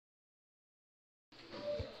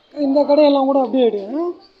இந்த கடையெல்லாம் கூட அப்படியே எடு.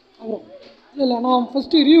 அப்புறம் இல்லை நான்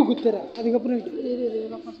ஃபஸ்ட்டு ரிவ்யூ கொடுத்துறேன், அதுக்கப்புறம்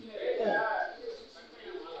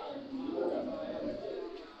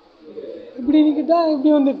இப்படி நிற்கிட்டா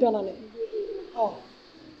இப்படி வந்துட்டேன் நான்.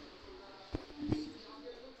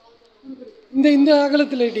 இந்த இந்த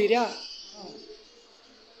அகலத்தில் இட்டீரியா,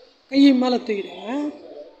 கையை மேலே தூக்கிறேன்.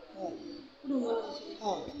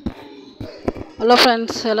 ஹலோ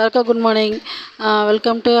ஃப்ரெண்ட்ஸ், எல்லாருக்கும் குட் மார்னிங்.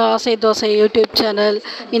 வெல்கம் டு ஆசை தோசை யூடியூப் சேனல்.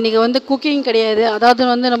 இன்றைக்கி வந்து குக்கிங் கிடையாது. அதாவது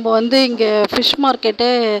வந்து நம்ம வந்து இங்கே ஃபிஷ் மார்க்கெட்டு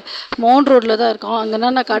மவுண்ட் ரோட்டில் தான் இருக்கோம். அங்கே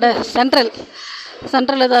என்னென்ன கடை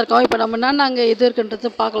சென்ட்ரலில் தான் இருக்கோம். இப்போ நம்ம என்னென்ன அங்கே இது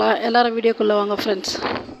இருக்குன்றது பார்க்கலாம். எல்லோரும் வீடியோக்குள்ளே வாங்க friends.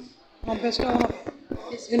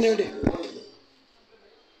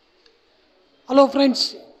 Hello friends,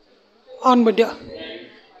 on பட்டியா.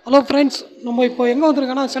 Hello friends, நம்ம இப்போ எங்கே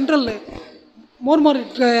வந்திருக்கோன்னா சென்ட்ரலில் மோர்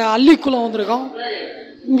மார்க்கெட் அள்ளிக்குள்ளே வந்திருக்கோம்.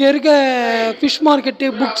 இங்கே இருக்க ஃபிஷ் மார்க்கெட்டு,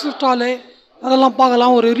 புக்ஸ் ஸ்டாலு அதெல்லாம்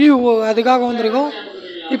பார்க்கலாம். ஒரு ரிவ்யூ அதுக்காக வந்திருக்கோம்.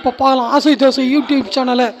 இப்போ பார்க்கலாம். ஆசை தோசை யூடியூப்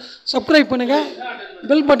சேனலை சப்ஸ்கிரைப் பண்ணுங்கள்,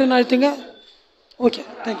 பெல் பட்டன் அழுத்துங்க. Okay,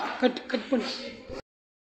 thank you. கட் பண்ணு.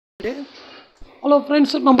 ஹலோ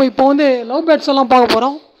ஃப்ரெண்ட்ஸ், நம்ம இப்போ வந்து லவ் பேர்ட்ஸ் எல்லாம் பார்க்க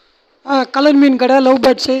போகிறோம். கலர் மீன் கடை, லவ்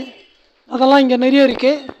பேர்ட்ஸு அதெல்லாம் இங்கே நிறைய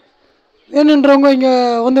இருக்குது. வேணுன்றவங்க இங்கே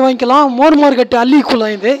வந்து வாங்கிக்கலாம். மோர் மார்க்கெட்டு அள்ளிக்குள்ளே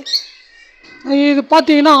இது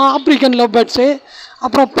பார்த்தீங்கன்னா ஆப்ரிக்கன் லவ் பேர்ட்ஸு,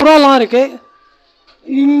 அப்புறம் புறாலாம் இருக்குது.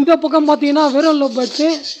 இந்த பக்கம் பார்த்தீங்கன்னா வெறும் லவ் பேர்ட்ஸு,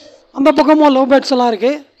 அந்த பக்கமும் லவ் பேர்ட்ஸ் எல்லாம்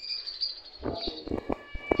இருக்குது.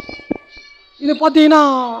 இது பார்த்தீங்கன்னா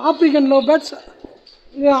ஆப்ரிக்கன் லவ் பேர்ட்ஸ்,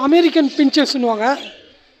 இது அமெரிக்கன் பின்ச்சஸ்ன்னுவாங்க,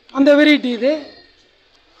 அந்த வெரைட்டி இது.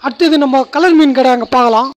 அடுத்தது நம்ம கலர் மீன் கடை அங்கே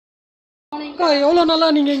பார்க்கலாம். அக்கா, எவ்வளோ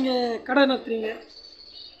நாளாக நீங்கள் இங்கே கடை நடத்துறீங்க?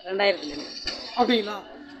 2000 அப்படிங்களா?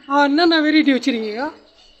 என்னென்ன வெரைட்டி வச்சுருக்கீங்க?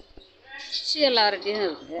 எல்லா வெரைட்டியும்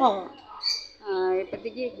இருக்குது.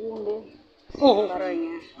 இப்போதைக்கு கூண்டு. ஓஹோ,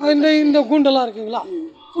 இந்த கூண்டெல்லாம் இருக்குங்களா?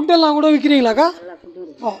 ஃபுட்டெல்லாம் கூட விற்கிறீங்களாக்கா?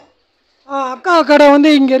 அக்கா கடை வந்து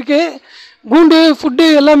இங்கே இருக்குது. கூண்டு, ஃபுட்டு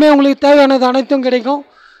எல்லாமே உங்களுக்கு தேவையானது அனைத்தும் கிடைக்கும்.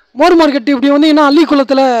 மோர் மார்க்கெட்டு இப்படி வந்து இன்னும்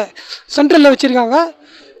அள்ளிக்குளத்தில் சென்ட்ரலில் வச்சுருக்காங்க.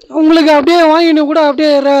 உங்களுக்கு அப்படியே வாங்கினு கூட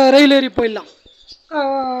அப்படியே ரயில் ஏறி போயிடலாம்.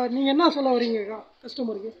 நீங்கள் என்ன சொல்ல வரீங்கக்கா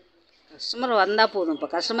கஸ்டமருக்கு? கஸ்டமர் வந்தால் போதும். இப்போ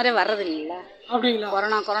கஸ்டமரே வர்றது இல்லைல்ல. அப்படிங்களா?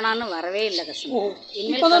 கொரோனான்னு வரவே இல்லை கஸ்டமர்.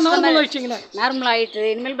 இனிமேல் நார்மல் ஆகிட்டு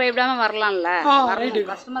இனிமேல் பயப்படாமல் வரலாம்ல.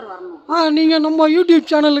 கஸ்டமர் வரணும். நீங்கள் நம்ம யூடியூப்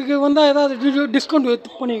சேனலுக்கு வந்தால் ஏதாவது டிஸ்கவுண்ட்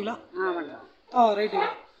பண்ணுவீங்களா? பண்ணுறோம். ரைட்டுங்க.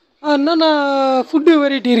 என்னென்ன ஃபுட்டு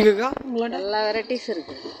வெரைட்டி இருக்குக்கா உங்கள்கிட்ட? எல்லா வெரைட்டிஸ்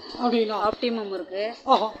இருக்குது. அப்படிங்களா? ஆப்டிமம் இருக்குது,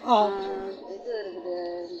 இது இருக்குது,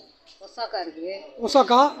 ஒசாக்கா இருக்குது,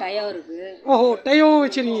 ஒசாக்கா, டயோ இருக்குது. ஓஹோ, டயோவும்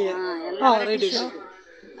வச்சுருக்கீங்க. ரைட்டுங்க.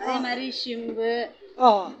 அதே மாதிரி ஷிம்பு,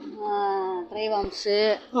 ட்ரைவாம்ஸு,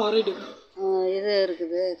 ரைட்டுங்க, இது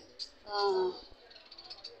இருக்குது.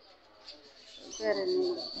 பேர் என்ன?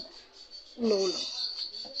 உள்ள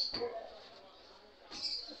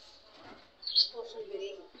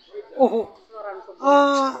ஓஹோ,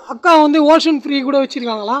 அக்கா வந்து ஓஷன் ஃப்ரீ கூட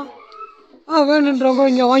வச்சுருக்காங்களா? வேணுன்றவங்க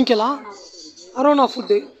இங்கே வாங்கிக்கலாம். அரோனா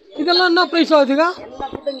ஃபுட்டு இதெல்லாம் என்ன ப்ரைஸ் ஆகுதுக்கா? எல்லா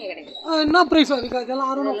ஃபுட்டும் இங்கே கிடைக்கும். என்ன ப்ரைஸ் ஆகுதுக்கா இதெல்லாம்?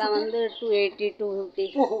 அரோனா வந்து 280, 250.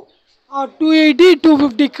 ஓஹோ, 280,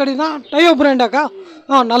 250 கிடையாது. டயோ பிராண்டாக்கா?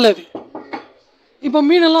 நல்லது. இப்போ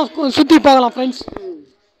மீனெல்லாம் சுற்றி பார்க்கலாம் ஃப்ரெண்ட்ஸ்.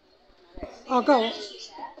 அக்கா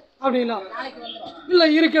அப்படிங்களா? இல்லை,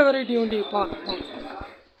 இருக்க வெரைட்டி வண்டி பார்க்கலாம்.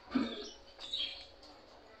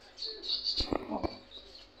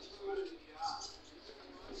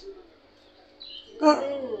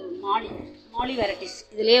 மாலி வெரைட்டிஸ்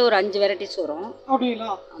இதுலேயே ஒரு 5 வெரைட்டிஸ் வரும். அப்படிங்களா?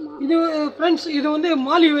 இது ஃப்ரெண்ட்ஸ், இது வந்து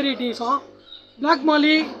மாலி வெரைட்டிஸா? பிளாக்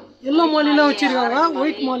மாலி, எல்லோ மாலிலாம் வச்சுருக்காங்க,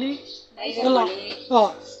 ஒயிட் மாலி எல்லாம்.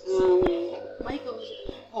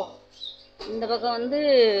 இந்த பக்கம் வந்து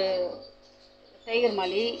டைகர்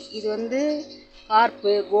மாலி, இது வந்து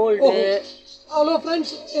கார்ப்பு, கோல்டு. அவ்வளோ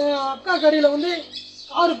ஃப்ரெண்ட்ஸ், அக்கா கடையில் வந்து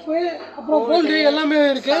கார்ப்பு அப்புறம் கோல்டு எல்லாமே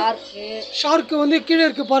இருக்கு. ஷார்க்கு வந்து கீழே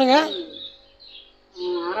இருக்கு பாருங்க.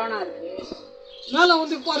 அரோனா இருக்கு மேலே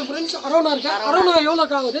வந்து பாரு ஃப்ரெண்ட்ஸ், அரோனா இருக்கு. அரோனா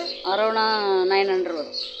எவ்வளோக்கு ஆகுது? அரோனா 900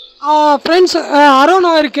 வரும் ஃப்ரெண்ட்ஸ்.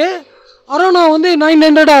 அரோனா இருக்கு. அரோனா வந்து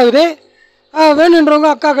 900 ஆகுது. வேணுன்றவங்க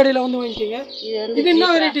அக்கா கடையில் வந்து வாங்கிக்கோங்க. இது என்ன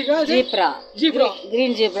வெரைட்டிக்கா? Zebra,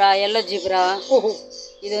 green zebra, yellow zebra. ஓஹோ,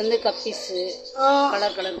 இது வந்து கப்பீஸு,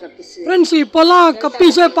 கலர் கப்பீஸ். ஃப்ரெண்ட்ஸ், இப்போல்லாம்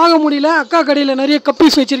கப்பீஸே பார்க்க முடியல. அக்கா கடையில் நிறைய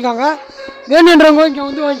கப்பீஸ் வச்சுருக்காங்க. வேணுன்றவங்க இங்கே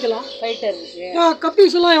வந்து வாங்கிக்கலாம். ஃபைட்டர் இருக்கு.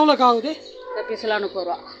 கப்பீஸ்லாம் எவ்வளோக்கு ஆகுது? கப்பீஸ்லாம் 30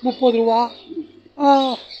 ரூபா. 30 ரூபா.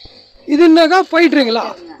 இது என்னக்கா? ஃபைட்ருங்களா?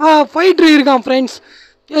 ஃபைட்ரு இருக்கான் ஃப்ரெண்ட்ஸ்.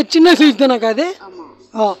 சின்ன சைஸ் தானேக்கா அது?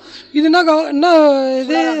 இது என்னக்கா? என்ன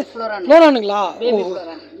இது? ஃப்ளோரானுங்களா?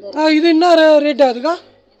 இது என்ன ரேட் ஆகுதுக்கா?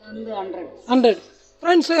 100. 100.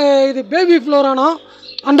 ஃப்ரெண்ட்ஸ், இது பேபி ஃப்ளோரானா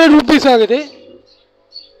 100 ருபீஸ் ஆகுது.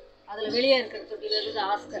 அதில் வெளியே இருக்கிற தொட்டியில் இருக்குது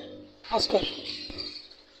ஆஸ்கர். ஆஸ்கர்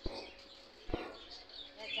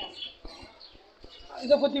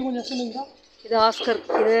இதை பற்றி கொஞ்சம் சொல்லுங்களா? இது ஆஸ்கர்.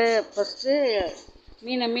 இது ஃபஸ்ட்டு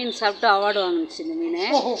மீன் சாப்பிட்டு அவார்டு வாங்கிச்சு இந்த மீன்.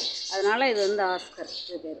 அதனால் இது வந்து ஆஸ்கர்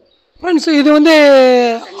இது பேர். ஃப்ரெண்ட்ஸ் இது வந்து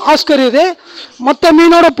ஆஸ்கர். இது மற்ற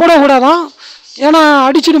மீனோட போடக்கூடாதான், ஏன்னா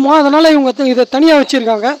அடிச்சிடுமா, அதனால் இவங்க இதை தனியாக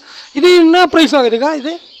வச்சுருக்காங்க. இது என்ன ப்ரைஸ் ஆகுதுக்கா?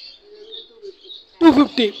 இது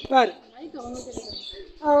 250 பேர்.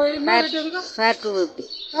 ஃபேர் 250.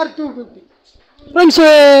 பேர் 250. ஃப்ரெண்ட்ஸ்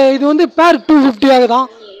இது வந்து பேர் 250 ஆகுதான்.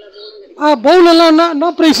 பவுலெல்லாம் என்ன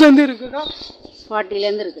ப்ரைஸ்லேருந்து இருக்குக்கா?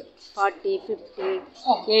 40லேருந்து இருக்குது. 40, 50,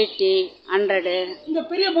 80, 100. இந்த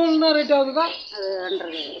பெரிய பவுல்னா ரேட் ஆகுதுக்கா? அது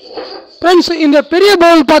 100. ஃப்ரெண்ட்ஸ் இந்த பெரிய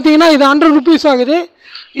பவுல் பார்த்தீங்கன்னா இது 100 ருபீஸ் ஆகுது.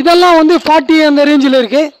 இதெல்லாம் வந்து 40 அந்த ரேஞ்சில்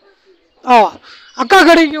இருக்குது. அக்கா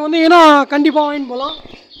கடைக்கு வந்தீங்கன்னா கண்டிப்பாக வாங்கிட்டு போகலாம்.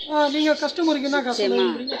 நீங்கள் கஸ்டமருக்கு என்ன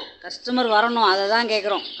கஸ்டமர் வரணும், அதை தான்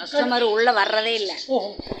கேட்குறோம். கஸ்டமர் உள்ளே வர்றதே இல்லை.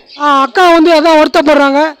 அக்கா வந்து அதான்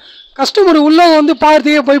வருத்தப்படுறாங்க, கஸ்டமர் உள்ளே வந்து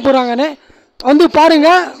பார்த்துக்கே போய் போகிறாங்கன்னு. வந்து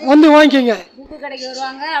பாருங்கள், வந்து வாங்கிக்கோங்க. புக்கு கடைக்கு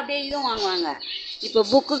வருவாங்க, அப்படியே இதுவும் வாங்குவாங்க. இப்போ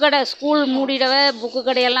புக்கு கடை ஸ்கூல் மூடிடவே புக்கு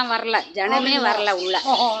கடையெல்லாம் வரல, ஜனமே வரல உள்ள.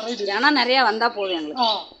 ஜனம் நிறையா வந்தால் போதும் எங்களுக்கு.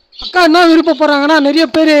 அக்கா என்ன விருப்பப்படுறாங்கன்னா, நிறைய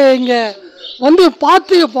பேர் இங்கே வந்து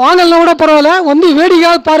பார்த்து வாங்கலாம் கூட பரவாயில்ல, வந்து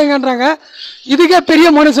வேடிக்கையாக பாருங்கன்றாங்க. இதுக்கே பெரிய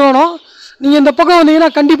மனசு வேணும். நீங்கள் இந்த பக்கம் வந்தீங்கன்னா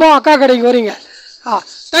கண்டிப்பாக அக்கா கடைக்கு வரீங்க.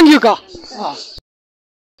 தேங்க்யூக்கா.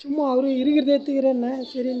 சும்மா அவர் இருக்கிறதே ஏற்றுக்கிறேன்னு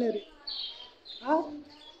சரின்னாரு.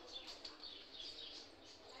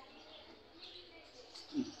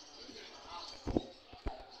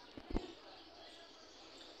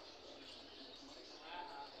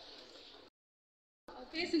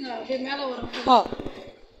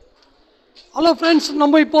 ஹலோ ஃப்ரெண்ட்ஸ்,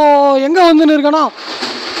 நம்ம இப்போது எங்கே வந்துன்னு இருக்கோன்னா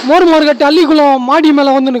மோர் மார்க்கெட் அள்ளிக்குளம் மாடி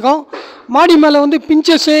மேலே வந்து நிற்கோம். மாடி மேலே வந்து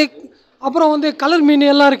பிஞ்சஸ்ஸு, அப்புறம் வந்து கலர் மீன்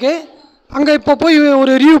எல்லாம் இருக்குது. அங்கே இப்போ போய்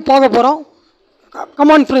ஒரு ரிவ்யூ பார்க்க போகிறோம்.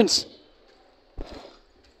 Come on friends.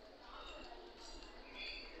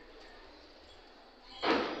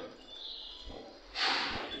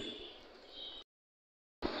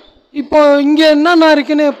 இப்போ இங்கே என்னென்ன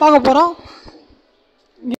இருக்குன்னு பார்க்க போகிறோம்.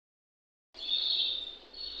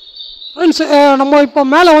 ஃப்ரெண்ட்ஸ் நம்ம இப்போ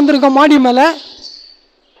மேலே வந்திருக்கோம் மாடி மேலே.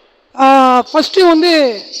 ஃபஸ்ட்டு வந்து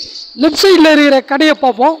லெஃப்ட் சைடில் இருக்கிற கடையை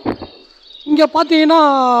பார்ப்போம். இங்கே பார்த்தீங்கன்னா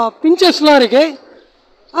பிஞ்சஸ்லாம் இருக்குது.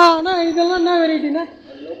 அண்ணா இதெல்லாம் என்ன வெரைட்டிண்ணா?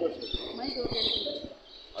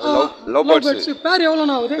 பேர்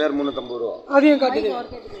எவ்வளோண்ணா ஆகுது? பேர் 350 ரூபா. அதையும் காட்டுது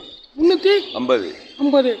 350.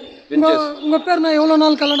 உங்கள் பேர்ண்ணா எவ்வளோ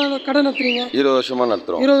நாள் கடை நடத்துறீங்க? 20 வருஷமாக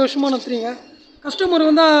நடத்துகிறோம். 20 வருஷமாக நடத்துறீங்க. கஸ்டமர்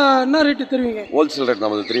வந்தால் என்ன ரேட்டு தருவீங்க? ஹோல்சேல் ரேட்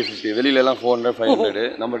நம்மளுக்கு 350. வெளியிலலாம் 400, 500,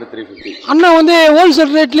 நம்மகிட்ட 350. அண்ணா வந்து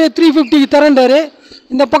ஹோல்சேல் ரேட்லேயே 350க்கு தரேன்டாரு.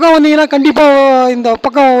 இந்த பக்கம் வந்தீங்கன்னா கண்டிப்பாக இந்த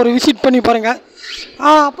பக்கம் ஒரு விசிட் பண்ணி பாருங்கள்.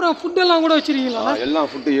 அப்புறம் ஃபுட்டெல்லாம் கூட வச்சுருக்கீங்களா? எல்லாம்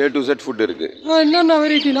food A to Z food இருக்குது. என்னென்ன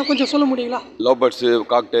வெரைட்டினா கொஞ்சம் சொல்ல முடியுங்களா? Love birds,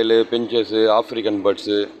 cockatiel, benches, African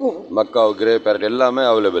birds, macaw, grey farad எல்லாமே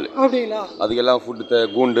அவைலபிள். அப்படிங்களா? அதுக்கெல்லாம் ஃபுட்டு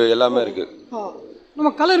கூண்டு எல்லாமே இருக்குது. நம்ம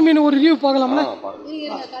கலர் மீன் ஒரு ரிவ்யூ பார்க்கலாம்ல?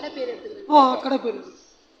 கடை பேர்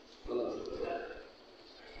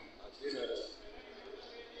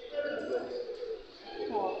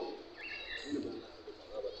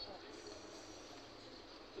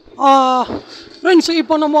ஃப்ரெண்ட்ஸ்.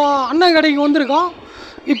 இப்போ நம்ம அண்ணன் கடைக்கு வந்திருக்கோம்.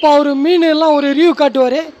 இப்போ அவர் மீன் எல்லாம் ஒரு ரிவ்யூ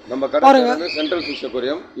காட்டுவார். நம்ம கடை சென்ட்ரல் ஃபிஷ்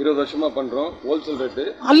அக்வாரியம் 20 வருஷமாக பண்ணுறோம். Wholesale rate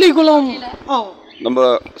Allikulam. நம்ம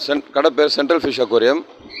கடை பேர் சென்ட்ரல் ஃபிஷ் அக்வாரியம்.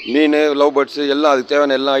 மீன், லவ் பேர்ட்ஸு எல்லாம் அதுக்கு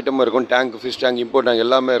தேவையான எல்லா ஐட்டமும் இருக்கும். Tank, fish tank, import tank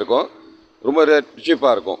எல்லாமே இருக்கும். ரொம்ப ரேட்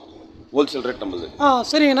சீப்பாக இருக்கும். ஹோல்சேல் ரேட் நம்மளுது.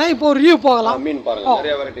 சரிங்கண்ணா. இப்போ ஒரு ரிவ்யூ போகலாம். மீன் பாருங்கள்,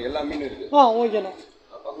 நிறைய வெரைட்டி எல்லா மீன் இருக்குது. ஓகேண்ணா.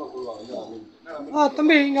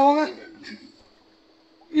 தம்பி இங்கே வாங்க.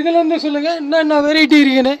 இதுலேருந்து சொல்லுங்கள் என்னென்ன வெரைட்டி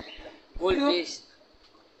இருக்குன்னு. கோல்ட் ஃபிஷ்,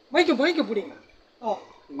 மைக்க பிடிங்க.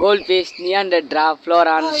 Gold fish, நியாண்டட்ரா,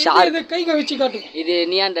 ஃப்ளோரான், shark. இது கைக்கு வச்சு காட்டு. இது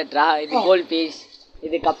நியாண்டட்ரா, இது கோல்ட் ஃபிஷ்,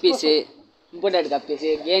 இது guppies, imported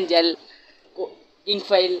guppies, angel,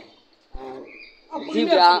 கிங்ஃபைல்,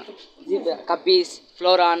 zebra, guppies,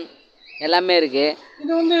 ஃப்ளோரான் எல்லாமே இருக்குது.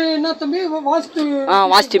 இது வந்து என்ன தம்பி?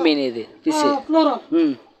 வாஸ்ட் மீன். இது ஃபிஷ்ஷு ஃப்ளோரான்.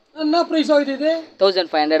 என்ன ப்ரைஸ் ஆகுது? இது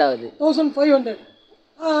 1500 ஆகுது. 1500.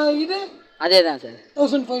 இது அதே தான் சார்,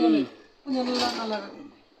 1500. கொஞ்சம் நல்லா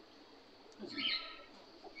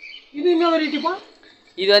இது என்ன வெரைட்டிப்பா?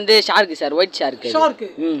 இது வந்து shark sir, white shark. Shark.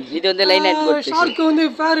 இது வந்து லைன் அண்ட் கோட். ஷார்க்கு வந்து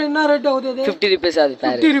பேர் என்ன ரேட் ஆகுது? இது 50 rupees ஆகுது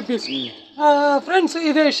பேர். 50 rupees. ஃப்ரெண்ட்ஸ்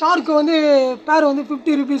இது ஷார்க்கு வந்து பேர் வந்து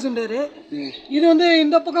 50 rupeesன்றாரு. இது வந்து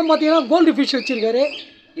இந்த பக்கம் பார்த்தீங்கன்னா கோல்டு ஃபிஷ் வச்சிருக்காரு.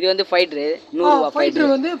 இது வந்து ஃபைட்ரு 100 ரூபா. ஃபைட்ரு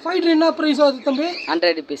வந்து ஃபைட்ரு என்ன ப்ரைஸ் ஆகுது தம்பி?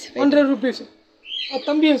 100 rupees. 100 rupees.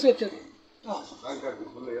 தம்பியும் சேர்த்தது.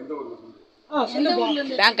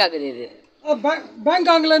 பேங்காக் இது.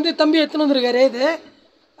 பேங்காக்லேருந்து தம்பி எடுத்துன்னு வந்திருக்காரு. இது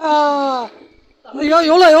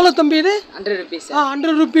எவ்வளோ தம்பி இது? 100 rupees.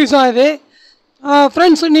 100 rupees இது.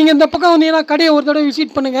 ஃப்ரெண்ட்ஸ், நீங்கள் இந்த பக்கம் வந்தீங்கன்னா கடையை ஒரு தடவை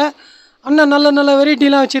விசிட் பண்ணுங்கள். அண்ணன் நல்ல நல்ல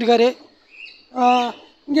வெரைட்டிலாம் வச்சுருக்காரு.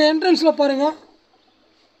 இங்கே என்ட்ரன்ஸில் பாருங்கள்,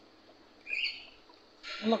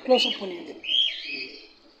 நல்லா க்ளோஸ் அப் பண்ணிடுது.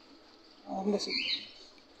 அந்த சைடு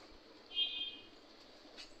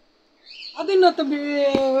அது என்ன தம்பி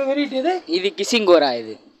வெரைட்டி இது? இது கிசிங்கோரா.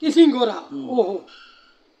 இது கிசிங்கோரா. ஓஹோ,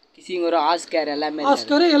 கிசிங்கோரா, ஆஸ்கர் எல்லாமே.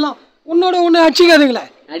 ஆஸ்கர் எல்லாம் ஒன்னோட ஒன்று அடிச்சிக்காதுங்களே?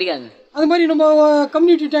 அடிக்காது. அது மாதிரி நம்ம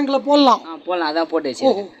கம்யூனிட்டி டேங்கில் போடலாம். போடலாம், அதான் போட்டு வச்சு.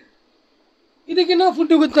 ஓஹோ, இதுக்கு என்ன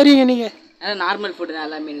ஃபுட்டு தரீங்க நீங்கள்? அதான் நார்மல் ஃபுட்டு தான்,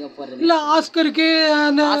 எல்லா மீனுங்க போடுறது. இல்லை, ஆஸ்கருக்கு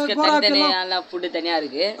அந்த தனியாக எல்லாம் ஃபுட்டு தனியாக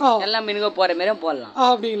இருக்குது. எல்லா மீனுங்க போகிற மாதிரியும் போடலாம்.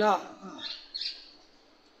 அப்படிங்களா?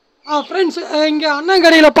 ஃப்ரெண்ட்ஸ், இங்கே அண்ணன்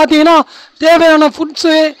கடையில் பார்த்தீங்கன்னா தேவையான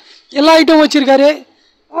ஃபுட்ஸு எல்லா ஐட்டம் வச்சுருக்காரு.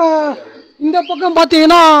 இந்த பக்கம்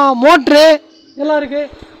பார்த்தீங்கன்னா மோட்ரு எல்லாம்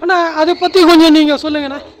இருக்குது. ஆனால் அதை பற்றி கொஞ்சம் நீங்கள்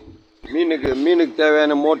சொல்லுங்கண்ணா. மீனுக்கு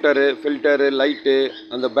தேவையான மோட்டரு, ஃபில்டரு, லைட்டு,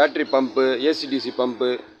 அந்த பேட்ரி பம்பு, ஏசிடிசி பம்பு,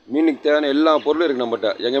 மீனுக்கு தேவையான எல்லா பொருளும் இருக்குது நம்மகிட்ட.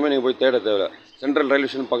 எங்கேயுமே நீங்கள் போய் தேட தேவை. சென்ட்ரல் ரயில்வே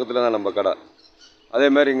ஸ்டேஷன் பக்கத்தில் தான் நம்ம கடை.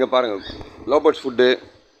 அதேமாதிரி இங்கே பாருங்கள், lovebirds food,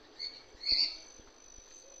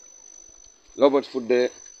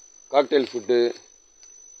 cocktail food,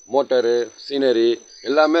 motor, scenery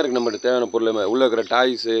எல்லாமே இருக்குது நம்மகிட்ட. தேவையான பொருளுமே உள்ளே இருக்கிற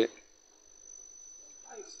டாய்ஸு.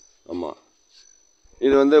 ஆமாம்,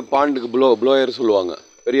 இது வந்து பாண்டுக்கு ப்ளோயர் சொல்லுவாங்க,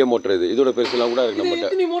 பெரிய மோட்டர். இதோட பெருசுலாம் கூட இருக்குது நம்மகிட்ட.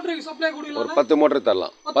 ஒரு 10 மோட்டர்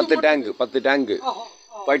தரலாம். 10 டேங்கு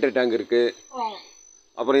ஃபைட்டர் டேங்க் இருக்குது.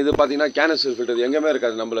 அப்புறம் இது பார்த்தீங்கன்னா கேனஸ்டர் ஃபில்டர் எங்கேயுமே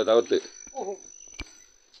இருக்காது நம்மளை தவிர்த்து.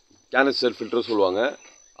 கேனஸ்டர் ஃபில்டர் சொல்லுவாங்க.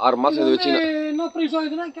 6 மாதம் இது வச்சுன்னா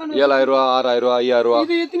 7,000 ரூபா, 6,000 ரூபா, 5,000 ரூபா.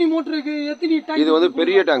 இது வந்து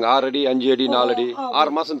பெரிய டேங்க், 6 அடி, 5 அடி, 4 அடி.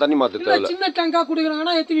 6 மாதம் தண்ணி மாற்ற தேவை.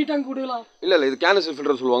 இல்லை, இது கேனஸ்டர்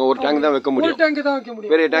ஃபில்டர் சொல்லுவாங்க. ஒரு டேங்க் தான் வைக்க முடியும்.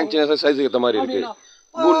 பெரிய டேங்க் சின்ன சைஸுக்கு ஏற்ற மாதிரி இருக்குது.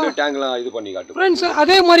 கூண்டு டேங்க்லாம் இது பண்ணி காட்டு ஃப்ரெண்ட்ஸ்.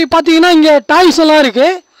 அதே மாதிரி பார்த்தீங்கன்னா இங்கே டாய்ஸ் எல்லாம் இருக்குது.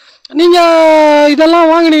 நீங்கள் இதெல்லாம்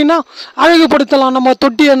வாங்கினீங்கன்னா அழகுபடுத்தலாம் நம்ம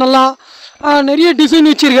தொட்டியை. நல்லா நிறைய டிசைன்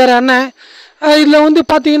வச்சுருக்காரு அண்ணன். இதில் வந்து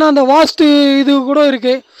பார்த்தீங்கன்னா அந்த வாஸ்து இது கூட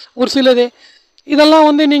இருக்குது ஒரு சிலது. இதெல்லாம்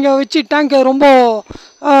வந்து நீங்கள் வச்சு டேங்கை ரொம்ப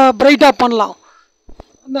பிரைட்டாக பண்ணலாம்.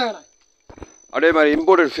 அதே மாதிரி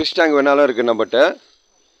இம்போர்ட்டட் ஃபிஷ் டேங்க் வேணாலும் இருக்குது நம்மகிட்ட.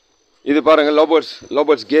 இது பாருங்கள்,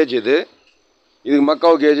 லோபர்ட்ஸ் கேஜ். இதுக்கு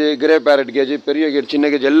macaw gauge, grey farad gauge, பெரிய கேஜ், சின்ன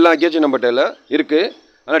கேஜ் எல்லா கேஜும் நம்மகிட்ட இருக்குது.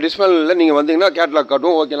 ஆனால் டிஸ்பிளேல நீங்கள் வந்தீங்கன்னா கேட்லாக்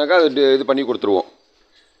காட்டுவோம். ஓகேனாக்கா அது இது பண்ணி கொடுத்துருவோம்.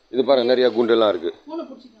 இது பாருங்கள், நிறையா குண்டெல்லாம் இருக்குது.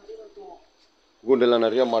 குண்டெல்லாம்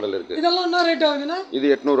நிறையா மாடல் இருக்குது. இதெல்லாம் என்ன ரேட் ஆகுதுன்னா? இது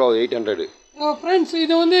 800 ஆகுது. 800. ஃப்ரெண்ட்ஸ்,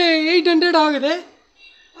 இது வந்து 800 ஆகுது.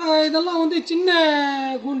 இதெல்லாம் வந்து சின்ன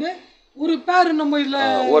குண்டு. ஒரு பேர் நம்ம இதில்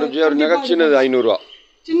ஒரு சின்னது 500 ரூபா.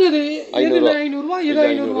 சின்னது 500 ரூபா, இது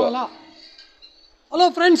 500 ரூபாங்களா? ஹலோ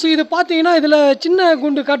ஃப்ரெண்ட்ஸ், இது பார்த்தீங்கன்னா இதில் சின்ன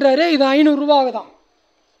குண்டு காட்டுறாரு. இது 500 ரூபா ஆகுதான்.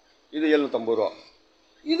 இது 750 ரூபா.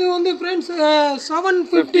 இது வந்து ஃப்ரெண்ட்ஸ்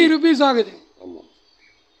 750 rupees ஆகுது.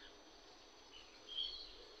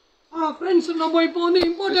 ஃப்ரெண்ட்ஸ், நம்ம இப்போ வந்து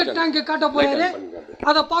இம்போர்ட்டட் டேங்க் காட்ட போறாரு.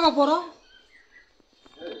 அதை பார்க்க போகிறோம்.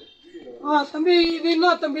 தம்பி, இது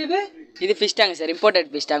என்ன தம்பி? இது fish tank sir. Imported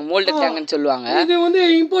fish tank, moulded டேங்க்னு சொல்லுவாங்க. இது வந்து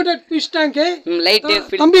இம்போர்ட்டட் ஃபிஷ் டேங்க். லைட்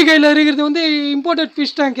தம்பி கையில் இருக்கிறது வந்து இம்போர்ட்டட்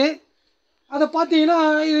ஃபிஷ் டேங்க். அதை பார்த்தீங்கன்னா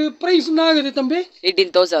இது ப்ரைஸ் என்ன ஆகுது தம்பி?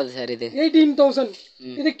 18,000 ஆகுது சார். இது 18,000.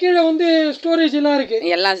 இது கீழே வந்து ஸ்டோரேஜ் எல்லாம் இருக்கு.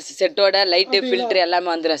 எல்லாம் செட்டோட லைட்டு, ஃபில்டர் எல்லாமே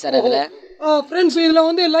வந்துடும் சார் அதில். ஃப்ரெண்ட்ஸ், இதில்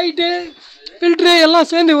வந்து லைட்டு, ஃபில்ட்ரு எல்லாம்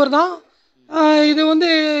சேர்ந்து வருதான். இது வந்து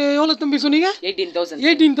எவ்வளோ தம்பி சொன்னீங்க?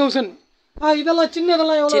 18,000. இதெல்லாம்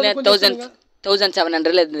சின்னதெல்லாம் எவ்வளோ?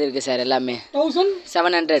 1,700 இருக்குது சார். எல்லாமே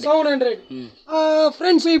 1,700.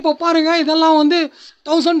 ஃப்ரெண்ட்ஸ், இப்போ பாருங்க, இதெல்லாம் வந்து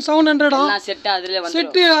 1,700.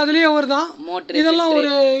 செட்டு அதுலேயே வருதான். இதெல்லாம்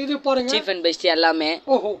ஒரு இது பாருங்க, சீப் அண்ட் பெஸ்ட் எல்லாமே.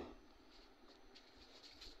 ஓஹோ.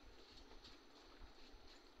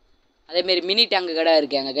 அதேமாரி மினி டேங்க் கடை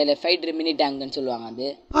இருக்குது எங்கள் கையில். ஃபைட்ரு மினி டேங்க்னு சொல்லுவாங்க. அது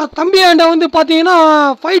தம்பி ஆண்ட வந்து பார்த்தீங்கன்னா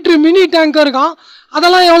ஃபைட்ரு மினி டேங்க் இருக்கான்.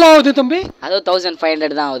 அதெல்லாம் எவ்வளோ ஆகுது தம்பி? அதுவும்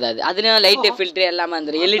 1,500 தான் ஆகுது. அதுலேயும் லைட்டு, ஃபில்ட்ரு எல்லாமே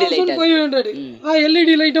வந்துடும். LED light 500.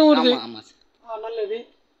 எல்இடி லைட்டும் வருது. ஆமாம் சார். நல்லது.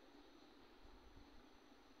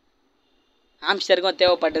 ஹாம்ஸ்டருக்கும்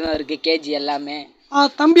தேவைப்பட்டதும் இருக்குது. கேஜி எல்லாமே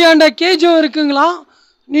தம்பி ஆண்ட கேஜும் இருக்குங்களா?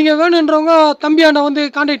 நீங்கள் வேணுன்றவங்க தம்பி ஆண்ட வந்து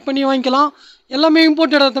கான்டாக்ட் பண்ணி வாங்கிக்கலாம். எல்லாமே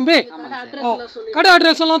இம்போர்ட்டடா தம்பி? கடை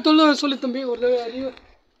அட்ரஸ் எல்லாம் சொல்லு தம்பி. ஒரு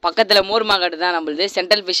பக்கத்தில் மோர்மா கடை தான் நம்மளுது.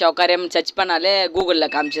 சென்ட்ரல் ஃபிஷ் அக்வாரியம் சர்ச் பண்ணாலே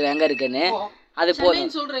கூகுளில் காமிச்சிடும் எங்கே இருக்குன்னு. அது போதும்.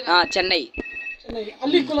 சென்னை.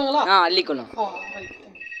 அள்ளிக்குளங்களா? அள்ளிக்குளம்.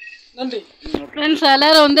 நன்றி. ஃப்ரெண்ட்ஸ்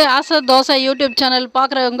எல்லோரும் வந்து ஆசை தோசை யூடியூப் சேனல்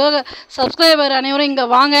பார்க்குறவங்க சப்ஸ்கிரைபர் அனைவரும் இங்கே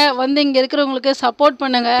வாங்க, வந்து இங்கே இருக்கிறவங்களுக்கு சப்போர்ட்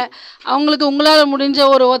பண்ணுங்கள். அவங்களுக்கு உங்களால் முடிஞ்ச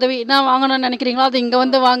ஒரு உதவி என்ன வாங்கணும்னு நினைக்கிறீங்களோ அது இங்கே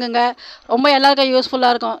வந்து வாங்குங்க. ரொம்ப எல்லாருக்கும்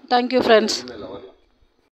யூஸ்ஃபுல்லாக இருக்கும். Thank you friends.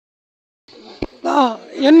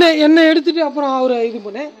 எண்ணெய் எடுத்துகிட்டு அப்புறம் அவர் இது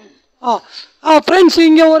பண்ணு. ஃப்ரெண்ட்ஸ்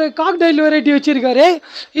இங்கே ஒரு காக்டைல் வெரைட்டி வச்சுருக்காரு.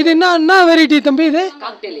 இது என்ன வெரைட்டி தம்பி? இது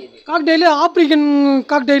காக்டைலு ஆப்ரிக்கன்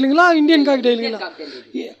காக்டைலுங்களா இந்தியன் காக்டைலுங்களா?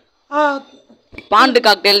 பாண்டு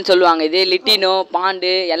காக்டெயில்னு சொல்லுவாங்க. இது லிட்டினோ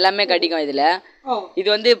பாண்டு எல்லாமே கிடைக்கும் இதில். இது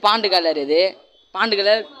வந்து பாண்டு கலர், இது பாண்டு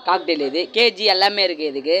கலர் காக்டெயில். இது கேஜி எல்லாமே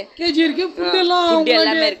இருக்குது. இதுக்கு கேஜி இருக்குது, ஃபுட்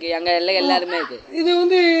எல்லாமே இருக்குது. எங்கள் எல்லாருமே இருக்குது. இது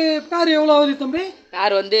வந்து பேர் எவ்வளோ ஆகுது தம்பி?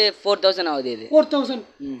 பேர் வந்து 4000 ஆகுது. இது 4000.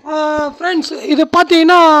 ஃப்ரெண்ட்ஸ் இது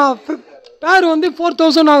பார்த்தீங்கன்னா பேர் வந்து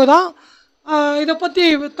 4000 ஆகுதான். இதை பற்றி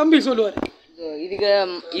தம்பி சொல்லுவார். இதுக்கு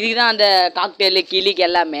தான் அந்த காக்டெயிலு கிளிக்கு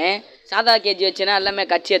எல்லாமே. சாதா கேஜி வச்சுன்னா எல்லாமே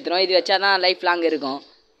கச்சி ஏற்றுறோம். இது வச்சா தான் லைஃப் லாங் இருக்கும்.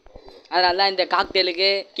 அதனால தான் இந்த காக்டெயிலுக்கு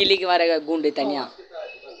கிளிக்கு வர கூண்டு தனியாக.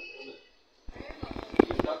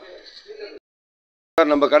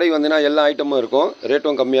 நம்ம கடைக்கு வந்தீங்கன்னா எல்லா ஐட்டமும் இருக்கும்.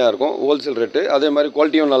 ரேட்டும் கம்மியாக இருக்கும், ஹோல்சேல் ரேட்டு. அதே மாதிரி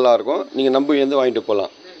குவாலிட்டியும் நல்லாயிருக்கும். நீங்கள் நம்பி வந்து வாங்கிட்டு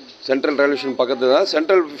போகலாம். சென்ட்ரல் ரயில்வே ஸ்டேஷன் பக்கத்தில் தான்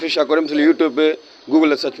சென்ட்ரல் ஃபிஷ் அக்வாரியம் சொல்லி யூடியூப்பு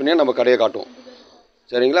கூகுளில் சர்ச் பண்ணி நம்ம கடையை காட்டும்.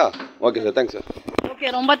 சரிங்களா? Okay sir, thanks sir. Okay,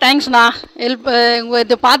 ரொம்ப தேங்க்ஸ்ண்ணா. ஹெல்ப்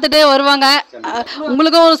இது பார்த்துட்டே வருவாங்க,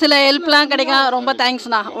 உங்களுக்கும் ஒரு சில ஹெல்ப்லாம் கிடைக்கும். ரொம்ப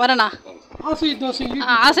தேங்க்ஸ்ண்ணா. வரேண்ணா.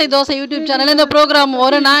 ஆசை தோசை யூடியூப் சேனல் இந்த ப்ரோக்ராம்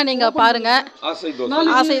வரும்ண்ணா, நீங்கள் பாருங்கள்.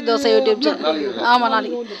 ஆசை தோசை யூடியூப் சேனல். ஆமாம்,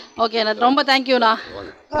 நாளைக்கு. ஓகேண்ணா, ரொம்ப தேங்க்யூண்ணா.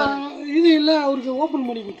 இது இல்லை அவருக்கு ஓப்பன்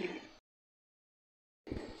பண்ணி கொடுத்துருங்க.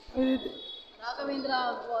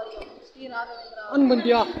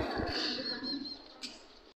 பண்ணியா?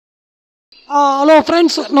 ஹலோ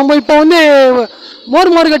ஃப்ரெண்ட்ஸ், நம்ம இப்போ வந்து மோர்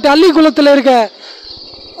மார்க்கெட் அள்ளிக்குளத்தில் இருக்க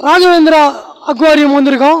ராகவேந்திரா அக்வாரியம்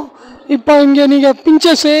வந்திருக்கோம். இப்போ இங்கே நீங்கள்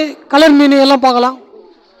பிஞ்சஸ்ஸு கலர் மீன் எல்லாம் பார்க்கலாம்.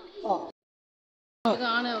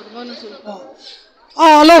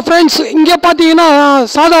 ஹலோ ஃப்ரெண்ட்ஸ், இங்கே பார்த்தீங்கன்னா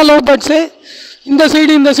சாதா லவ் பேர்ட்ஸு இந்த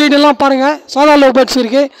சைடு எல்லாம் பாருங்கள். சாதா லவ் பேர்ட்ஸ்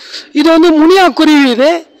இருக்குது. இது வந்து முனியா குருவி.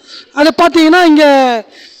 இது அதை பார்த்தீங்கன்னா இங்கே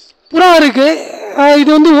புறா இருக்குது. இது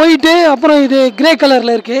வந்து ஒயிட்டு, அப்புறம் இது கிரே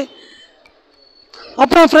கலரில் இருக்குது.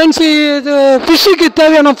 அப்புறம் ஃப்ரெண்ட்ஸு இது ஃபிஷ்ஷுக்கு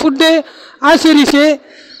தேவையான ஃபுட்டு, ஆக்சரிஸு,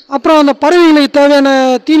 அப்புறம் அந்த பறவைகளுக்கு தேவையான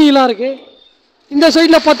தீனிலாம் இருக்குது. இந்த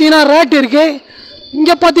சைடில் பார்த்தீங்கன்னா ரேட் இருக்குது.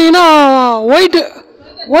 இங்கே பார்த்தீங்கன்னா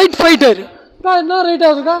ஒயிட் ஃபைட்டர் என்ன ரேட்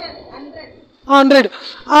ஆகுதுக்கா? 100.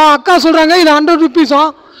 அக்கா சொல்கிறாங்க இது 100 ருபீஸா.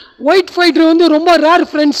 ஒயிட் ஃபைட்டர் வந்து ரொம்ப ரேர்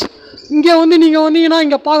ஃப்ரெண்ட்ஸ். இங்கே வந்து நீங்கள் வந்தீங்கன்னா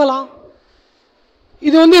இங்கே பார்க்கலாம்.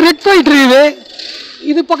 இது வந்து ரெட் ஃபைட்டர்.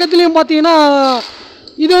 இது பக்கத்துலேயும் பார்த்தீங்கன்னா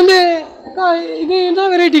இது வந்து அக்கா இது என்ன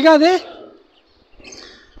வெரைட்டிக்கா? அது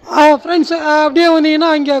ஃப்ரெண்ட்ஸ் அப்படியே வந்தீங்கன்னா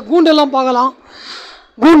இங்கே கூண்டெல்லாம் பார்க்கலாம்.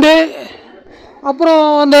 கூண்டு, அப்புறம்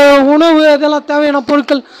அந்த உணவு அதெல்லாம் தேவையான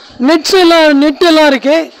பொருட்கள், நெட்டெல்லாம்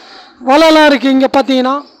இருக்குது, வலைலாம் இருக்குது. இங்கே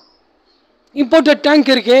பார்த்தீங்கன்னா இம்போர்ட்டட்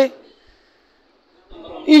டேங்க் இருக்குது.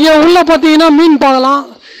 இங்கே உள்ளே பார்த்தீங்கன்னா மீன் பார்க்கலாம்.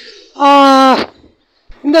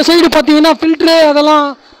 இந்த சைடு பார்த்தீங்கன்னா ஃபில்ட்ரு அதெல்லாம்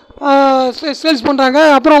சேல்ஸ் பண்ணுறாங்க.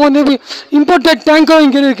 அப்புறம் வந்து இம்போர்ட்டட் டேங்க்கும்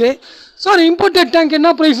இங்கே இருக்குது. சார் இம்போர்ட்டட் டேங்க் என்ன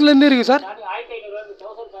ப்ரைஸ்லேருந்து இருக்குது சார்?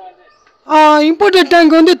 இம்போர்ட்டட்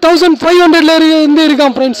டேங்க் வந்து 1500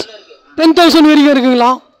 இருக்கான் ஃப்ரெண்ட்ஸ். 10,000 வரைக்கும்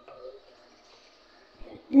இருக்குங்களா.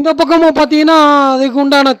 இந்த பக்கமும் பார்த்தீங்கன்னா அதுக்கு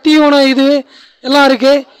உண்டான தீவனம் இது எல்லாம்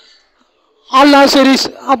இருக்குது, ஆல் ஆக்சரிஸ்.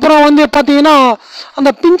 அப்புறம் வந்து பார்த்தீங்கன்னா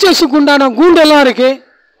அந்த பிஞ்சஸுக்கு உண்டான கூண்டெல்லாம் இருக்குது,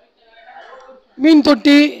 மீன்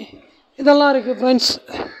தொட்டி இதெல்லாம் இருக்குது ஃப்ரெண்ட்ஸ்.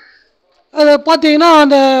 அது பார்த்தீங்கன்னா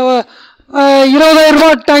அந்த 20,000 ரூபா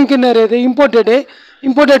டேங்க்குன்னாரு. இது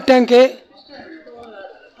இம்போர்ட்டட் டேங்க்கு.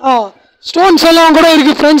 ஸ்டோன்ஸ் எல்லாம் கூட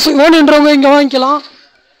இருக்குது ஃப்ரெண்ட்ஸ். வேணுன்றவங்க இங்கே வாங்கிக்கலாம்.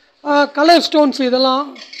 கலர் ஸ்டோன்ஸ் இதெல்லாம்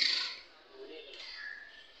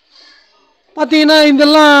பார்த்தீங்கன்னா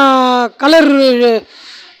இதெல்லாம் கலர்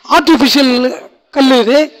ஆர்டிஃபிஷியல் கல்.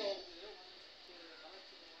 இது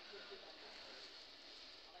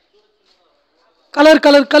கலர்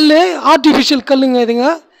கல் ஆர்டிஃபிஷியல் கல்லுங்க இதுங்க.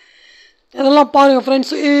 இதெல்லாம் பாருங்கள்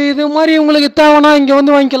ஃப்ரெண்ட்ஸ். இது மாதிரி உங்களுக்கு தேவைன்னா இங்கே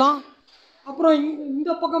வந்து வாங்கிக்கலாம். அப்புறம்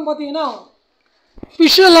இந்த பக்கம் பார்த்தீங்கன்னா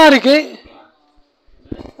ஃபிஷ்ஷெல்லாம் இருக்குது.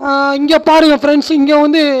 இங்கே பாருங்கள் ஃப்ரெண்ட்ஸ், இங்கே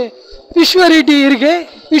வந்து ஃபிஷ் வெரைட்டி இருக்குது.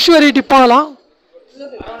 ஃபிஷ் வெரைட்டி பார்க்கலாம்.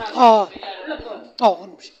 ஒரு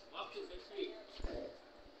நிமிஷம்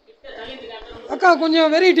அக்கா, கொஞ்சம்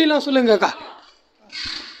வெரைட்டிலாம் சொல்லுங்க அக்கா.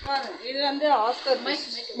 இது வந்து ஆஸ்கர்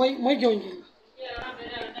மைக் வாங்கி.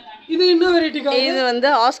 இது என்ன வெரைட்டிக்கா? இது வந்து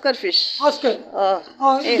ஆஸ்கர் ஃபிஷ். ஆஸ்கர்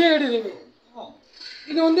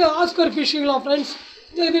இது வந்து ஆஸ்கர் ஃபிஷ்ஷுங்களா ஃப்ரெண்ட்ஸ்?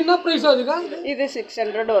 இது என்ன ப்ரைஸ் ஆகுதுக்கா? இது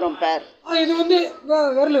 600 வரும் பேர். இது வந்து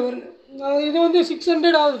வரல இது வந்து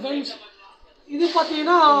 600 ஆகுது ஃப்ரெண்ட்ஸ். இது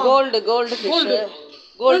பார்த்தீங்கன்னா கோல்டு ஃபிஷ்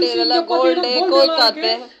கோல்டு இதெல்லாம் கோல்டு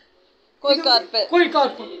கோய்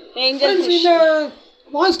கார்ப்பு ஏஞ்சல் ஃபிஷ் இந்த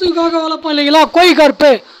வாஸ்துக்காக வளர்ப்போம் இல்லைங்களா கோய்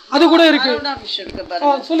கார்ப்பு அது கூட இருக்கு ஃபிஷ் இருக்கு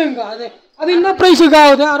பாருங்க சொல்லுங்க அது என்ன பிரைஸுக்கு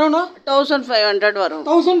ஆகுது அரௌண்டா 1500 வரும்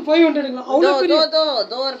 1500ங்களா அவ்வளோ பெரிய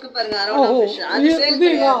தோ இருக்கு பாருங்க அரௌண்டா ஃபிஷ் அது சேல்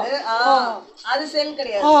கிடையாது அது சேல்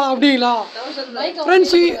கிடையாது அப்படிங்களா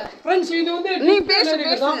 1500 ஃப்ரெண்ட்ஸ் இது வந்து நீ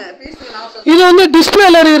பேசுங்க இது வந்து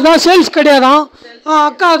டிஸ்பிளேல இருக்குதா சேல்ஸ் கிடையாதான்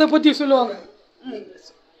அக்கா அதை பத்தி சொல்லுவாங்க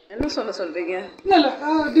என்ன சொல்றீங்க இல்ல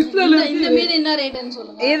டிஸ்பிளேல இந்த மீன் என்ன ரேட்னு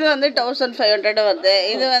சொல்லுங்க இது வந்து 1500 வருது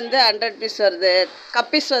இது வந்து 100 பீஸ் வருது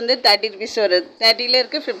கப்பீஸ் வந்து 30 பீஸ் வருது 30ல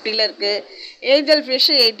இருக்கு 50ல இருக்கு ஏஞ்சல்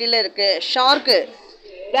ஃபிஷ் 80ல இருக்கு ஷார்க்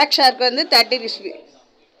பிளாக் ஷார்க் வந்து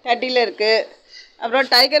 30ல இருக்கு அப்புறம்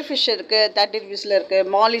டைகர் ஃபிஷ் இருக்கு 30 பீஸ்ல இருக்கு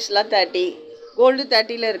மாலிஸ்லாம் 30 கோல்டு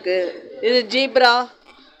 30ல இருக்கு இது ஜீப்ரா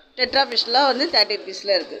டெட்ரா ஃபிஷ்லாம் வந்து 30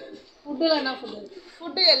 பீஸ்ல இருக்கு ஃபுட்ல என்ன ஃபுட்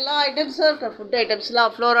ஃபுட்டு எல்லா ஐட்டம்ஸும் இருக்குது ஃபுட்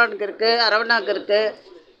ஐட்டம்ஸ்லாம் ஃப்ளோரானுக்கு இருக்குது அரவணாக்கு இருக்குது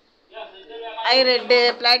ஐரெட்டு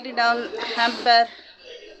பிளாட்டினம்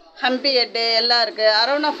ஹம்பி ஹெட்டு எல்லாம் இருக்குது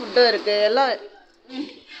அரவணா ஃபுட்டும் இருக்குது எல்லாம்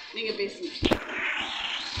நீங்கள் பேசுங்க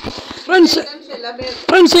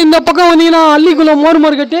ஃப்ரெண்ட்ஸ் இந்த பக்கம் வந்தீங்கன்னா அள்ளிக்குளம் மோர்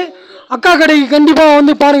மார்க்கெட்டு அக்கா கடைக்கு கண்டிப்பாக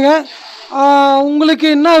வந்து பாருங்கள் உங்களுக்கு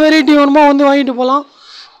என்ன வெரைட்டி வேணுமோ வந்து வாங்கிட்டு போகலாம்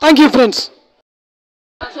தேங்க்யூ ஃப்ரெண்ட்ஸ்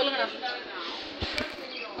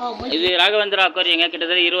இது ராகவேந்திரா அக்வாரியங்க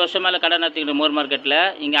கிட்டத்தட்ட 20 வருஷம் மேலே கடை நடத்திக்கிட்டு மோர் மார்க்கெட்டில்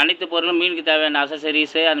இங்கே அனைத்து பொருளும் மீனுக்கு தேவையான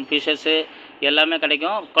அசசரிஸு அண்ட் ஃபிஷ்ஷஸ்ஸு எல்லாமே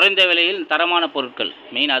கிடைக்கும் குறைந்த விலையில் தரமான பொருட்கள்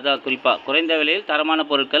மெயின் அதான் குறிப்பாக குறைந்த விலையில் தரமான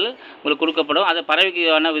பொருட்கள் உங்களுக்கு கொடுக்கப்படும் அது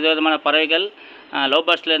பறவைக்கான விதவிதமான பறவைகள்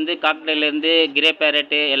லோபர்ஸ்லேருந்து காக்டெயிலேருந்து கிரே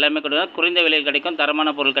பேரட்டு எல்லாமே கொடுக்கும் குறைந்த விலையில் கிடைக்கும்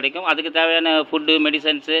தரமான பொருள் கிடைக்கும் அதுக்கு தேவையான ஃபுட்டு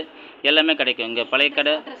மெடிசன்ஸு எல்லாமே கிடைக்கும் இங்கே பழைய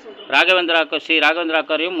கடை Raghavendra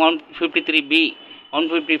aquarium 153B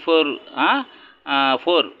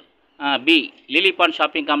 154 B Lily bond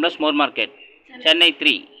shopping complex மோர் மார்க்கெட் சென்னை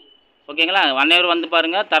 3 ஓகேங்களா அனைவரும் வந்து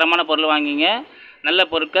பாருங்கள் தரமான பொருள் வாங்கிங்க நல்ல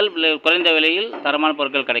பொருட்கள் குறைந்த விலையில் தரமான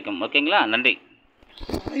பொருட்கள் கிடைக்கும் ஓகேங்களா நன்றி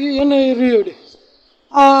என்ன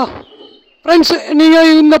ஃப்ரெண்ட்ஸ் நீங்கள்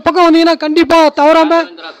இந்த பக்கம் வந்தீங்கன்னா கண்டிப்பாக தவறாமல்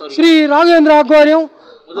ஸ்ரீ ராகவேந்திரா அக்வாரியம்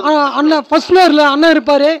அண்ணன் ஃபர்ஸ்ட் ஃப்ளோரில் அண்ணன்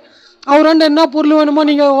இருப்பார் அவராண்ட என்ன பொருள் வேணுமோ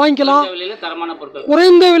நீங்கள் வாங்கிக்கலாம்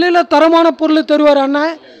குறைந்த விலையில் தரமான பொருள் தருவார்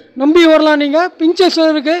அண்ணன் நம்பி வரலாம் நீங்கள் பிஞ்சஸ்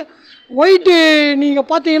இருக்குது ஒயிட்டு நீங்கள்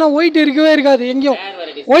பார்த்தீங்கன்னா ஒயிட் இருக்கவே இருக்காது எங்கேயும்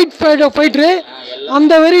ஒயிட் ஃபைட்ரு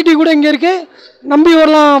அந்த வெரைட்டி கூட இங்கே இருக்குது நம்பி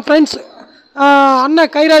வரலாம் ஃப்ரெண்ட்ஸ்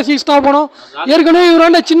அண்ணன் கைராசி ஸ்தாபனம் ஏற்கனவே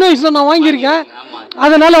இவராண்ட சின்ன வயசில் நான் வாங்கியிருக்கேன்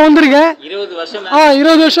அதனால் வந்திருக்கேன்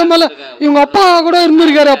 20 வருஷம் மேலே இவங்க அப்பா கூட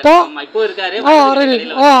இருந்திருக்காரு அப்போ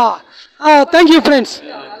தேங்க்யூ ஃப்ரெண்ட்ஸ்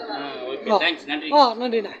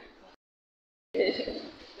நன்றிண்ணா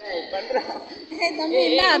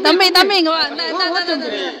தம்பி இங்க வா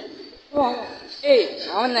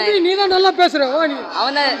நீ தான் நல்லா பேசுற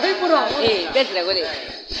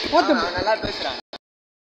நல்லா பேசுறான்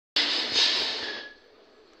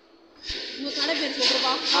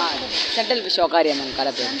சென்ட்ரல் ஃபிஷ் அக்வாரியம் மேம்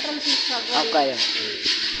கடை பேர் அக்வாரியம்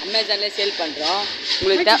அமேசான்லேயே சேல் பண்ணுறோம்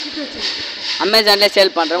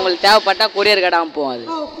உங்களுக்கு உங்களுக்கு தேவைப்பட்டால் கொரியர் கடை போகும் அது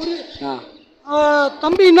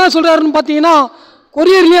தம்பி என்ன சொல்கிறாருன்னு பார்த்தீங்கன்னா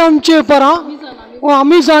கொரியர்லேயே அனுப்பிச்சி வைப்பாரான்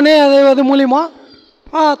அமேசானே அது மூலிமா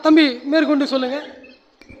தம்பி மேற்கொண்டு சொல்லுங்கள்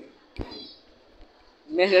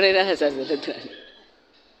மேற்கொண்டு தான் சார்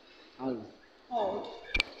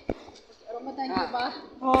ரொம்ப தேங்க்யூப்பா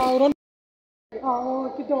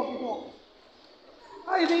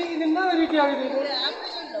இது என்ன வெரைட்டி ஆகுது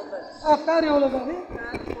பேர் எவ்வளோ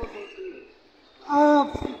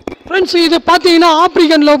ஃப்ரெண்ட்ஸ் இது பார்த்தீங்கன்னா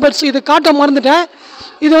ஆப்ரிக்கன் லவ்பர்ட்ஸ் இது காட்ட மறந்துட்டேன்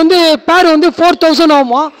இது வந்து பேர் வந்து 4000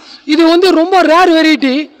 ஆகுமா இது வந்து ரொம்ப ரேர்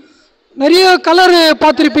வெரைட்டி நிறைய கலர்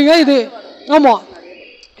பார்த்துருப்பீங்க இது ஆமாம்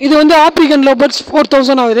இது வந்து ஆப்ரிக்கன் லவ்பர்ட்ஸ்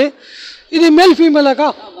 4000 ஆகுது இது மேல் ஃபீமேலாக்கா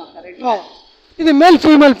இது male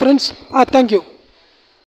female friends thank you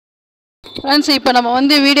friends இப்போ நம்ம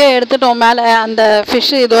வந்து வீடியோ எடுத்துட்டோம் மேலே அந்த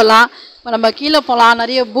ஃபிஷ்ஷு இதெல்லாம் இப்போ நம்ம கீழே போகலாம்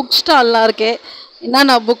நிறைய புக் ஸ்டால்லாம் இருக்குது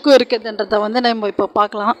என்னென்ன புக்கு இருக்குதுன்றதை வந்து நம்ம இப்போ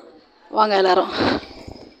பார்க்கலாம் வாங்க எல்லோரும்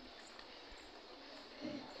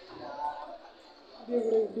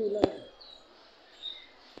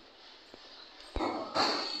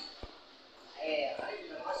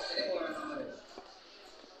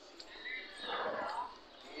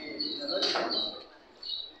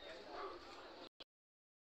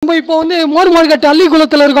நம்ம இப்போ வந்து மோர் மார்க்கெட்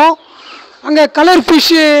அள்ளிக்குளத்தில் இருக்கோம் அங்கே கலர்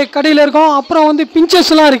ஃபிஷ்ஷு கடையில் இருக்கோம் அப்புறம் வந்து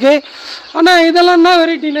பிஞ்சஸ்லாம் இருக்குது ஆனால் இதெல்லாம் என்ன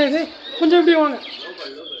வெரைட்டிண்ணா இது கொஞ்சம் எப்படி வாங்க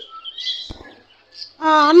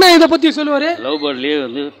அண்ணா இதை பற்றி சொல்லுவார் லவ் பேர்ட்லேயே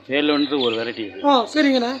வந்து ஃபேலோன்ற ஒரு வெரைட்டி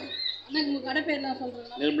சரிங்கண்ணா கடை பேர்லாம் சொல்கிறேன்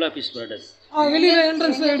நிர்மலா ஃபிஷ் ப்ராடக்ட்ஸ் வெளியில்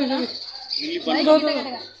என்ட்ரன்ஸ் எடுக்குது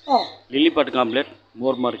லில்லி பாட் காம்ப்ளெக்ஸ்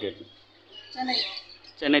மோர் மார்க்கெட்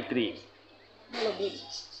சென்னை 3.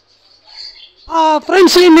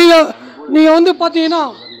 ஃப்ரெண்ட்ஸ் நீங்கள் வந்து பார்த்தீங்கன்னா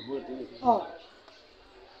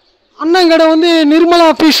அண்ணன் வந்து நிர்மலா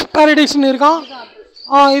ஃபிஷ் பேரடைஸ்னு இருக்கான்.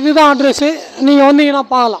 இதுதான் அட்ரெஸ்ஸு. நீங்கள் வந்தீங்கன்னா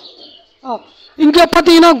பார்க்கலாம். இங்கே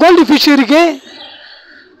பார்த்தீங்கன்னா கோல்டு ஃபிஷ் இருக்குது.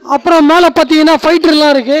 அப்புறம் மேலே பார்த்தீங்கன்னா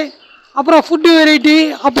ஃபைட்டர்லாம் இருக்குது. அப்புறம் ஃபுட்டு வெரைட்டி,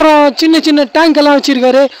 அப்புறம் சின்ன சின்ன டேங்க் எல்லாம்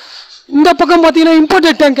வச்சுருக்காரு. இந்த பக்கம் பார்த்தீங்கன்னா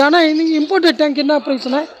இம்போர்ட்டட் டேங்க். ஆனால் நீங்கள் இம்போர்ட்டட் டேங்க் என்ன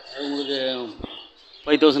ப்ரைஸ்ண்ணே? உங்களுக்கு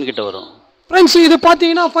 5000 கிட்ட வரும் ஃப்ரெண்ட்ஸ். இது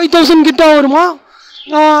பார்த்தீங்கன்னா 5000 கிட்ட வருமா.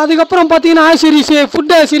 அதுக்கப்புறம் பார்த்தீங்கன்னா ஆசிரிஸு,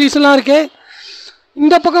 ஃபுட் ஆசிரிஸ்லாம் இருக்குது.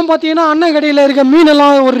 இந்த பக்கம் பார்த்தீங்கன்னா அண்ணன் கடையில் இருக்க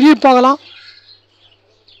மீனெல்லாம் ஒரு ரிவ்யூ பார்க்கலாம்.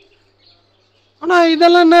 ஆனால்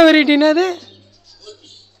இதெல்லாம் என்ன வெரைட்டின்னா இது?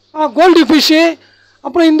 Gold fish.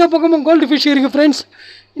 அப்புறம் இந்த பக்கமும் கோல்டு ஃபிஷ் இருக்குது ஃப்ரெண்ட்ஸ்.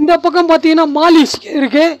 இந்த பக்கம் பார்த்தீங்கன்னா மாலிஸ்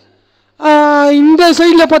இருக்குது. இந்த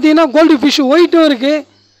சைடில் பார்த்தீங்கன்னா கோல்டு ஃபிஷ் ஒயிட்டும் இருக்குது.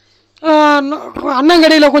 அண்ணன்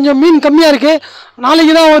கடையில் கொஞ்சம் மீன் கம்மியாக இருக்குது.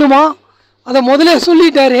 நாளைக்கு தான் வருமா, அதை முதலே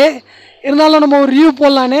சொல்லிட்டாரு. இருந்தாலும் நம்ம ஒரு ரிவ்யூ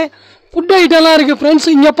போடலான்னு. ஃபுட் ஐட்டம்லாம் இருக்குது ஃப்ரெண்ட்ஸ்.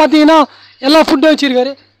 இங்கே பார்த்தீங்கன்னா எல்லா ஃபுட்டும்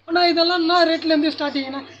வச்சுருக்காரு. ஆனால் இதெல்லாம் என்ன ரேட்லேருந்து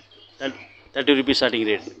ஸ்டார்டிங்ண்ணா? 30 rupees starting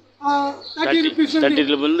rate. 30 rupees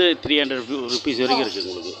 300 rupees வரைக்கும் இருக்குது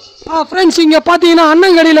உங்களுக்கு. ஃப்ரெண்ட்ஸ் இங்கே பார்த்தீங்கன்னா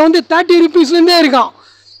அண்ணன் கடையில் வந்து 30 rupeesலேருந்தே இருக்கான்.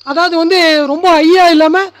 அதாவது வந்து ரொம்ப ஹையாக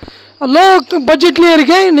இல்லாமல் லோ பட்ஜெட்லேயே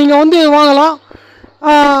இருக்குது. நீங்கள் வந்து வாங்கலாம்.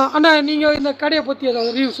 அண்ணா நீங்கள் இந்த கடையை பற்றி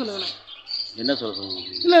ஏதாவது ரிவ்யூ சொல்லுங்களேன். என்ன சொல்லுங்கள்?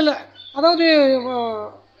 இல்லை அதாவது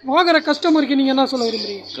வாங்குகிற கஸ்டமருக்கு நீங்கள் என்ன சொல்ல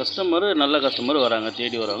விரும்புகிறீங்க? கஸ்டமர் நல்ல கஸ்டமர் வராங்க,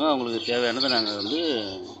 தேடி வராங்க. அவங்களுக்கு தேவையானதை நாங்கள் வந்து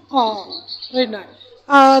ரைட்ண்ணா.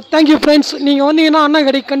 Thank you friends. நீங்கள் வந்தீங்கன்னா அண்ணன்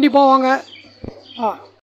கடைக்கு கண்டிப்பாக வாங்க.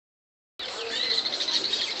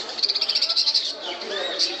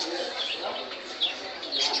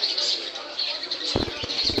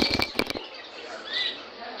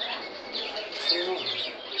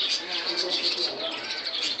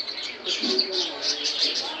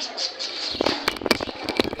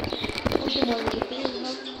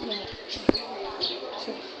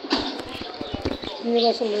 நீங்கள்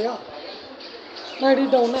தான் சொல்லுயா? நான்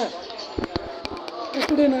எடிட்டவுண்ணே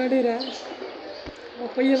எப்படி நான் எடிக்கிறேன்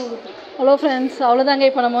பையனை கொடுத்து. ஹலோ ஃப்ரெண்ட்ஸ், அவ்வளோதாங்க.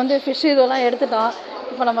 இப்போ நம்ம வந்து ஃபிஷ் இதெல்லாம் எடுத்துட்டோம்.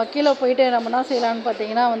 இப்போ நம்ம கீழே போயிட்டு நம்ம என்ன செய்யலாம்னு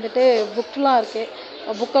பார்த்தீங்கன்னா வந்துட்டு புக்கெலாம் இருக்குது.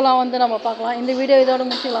 புக்கெல்லாம் வந்து நம்ம பார்க்கலாம். இந்த வீடியோ இதோட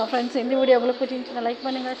முடிச்சிடலாம் ஃப்ரெண்ட்ஸ். இந்த வீடியோ உங்களுக்கு பிடிச்சிருந்துச்சுன்னா லைக்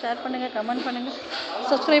பண்ணுங்கள், ஷேர் பண்ணுங்கள், கமெண்ட் பண்ணுங்கள்,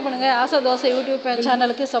 சப்ஸ்கிரைப் பண்ணுங்கள். ஆசை தோசை யூடியூப்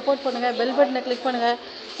சேனலுக்கு சப்போர்ட் பண்ணுங்கள். பெல் பட்டனை கிளிக் பண்ணுங்கள்.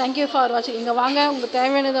 தேங்க்யூ ஃபார் வாட்சிங். இங்கே வாங்க, உங்களுக்கு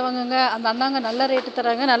தேவையானதை வாங்குங்க. அந்த அண்ணாங்க நல்ல ரேட்டு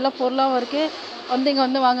தராங்க, நல்ல பொருளாகவும் இருக்குது. வந்து இங்கே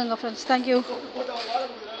வந்து வாங்குங்க ஃப்ரெண்ட்ஸ். தேங்க்யூ.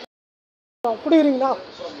 அப்படிங்கிறீங்களா?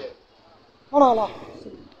 ஆனாங்களா?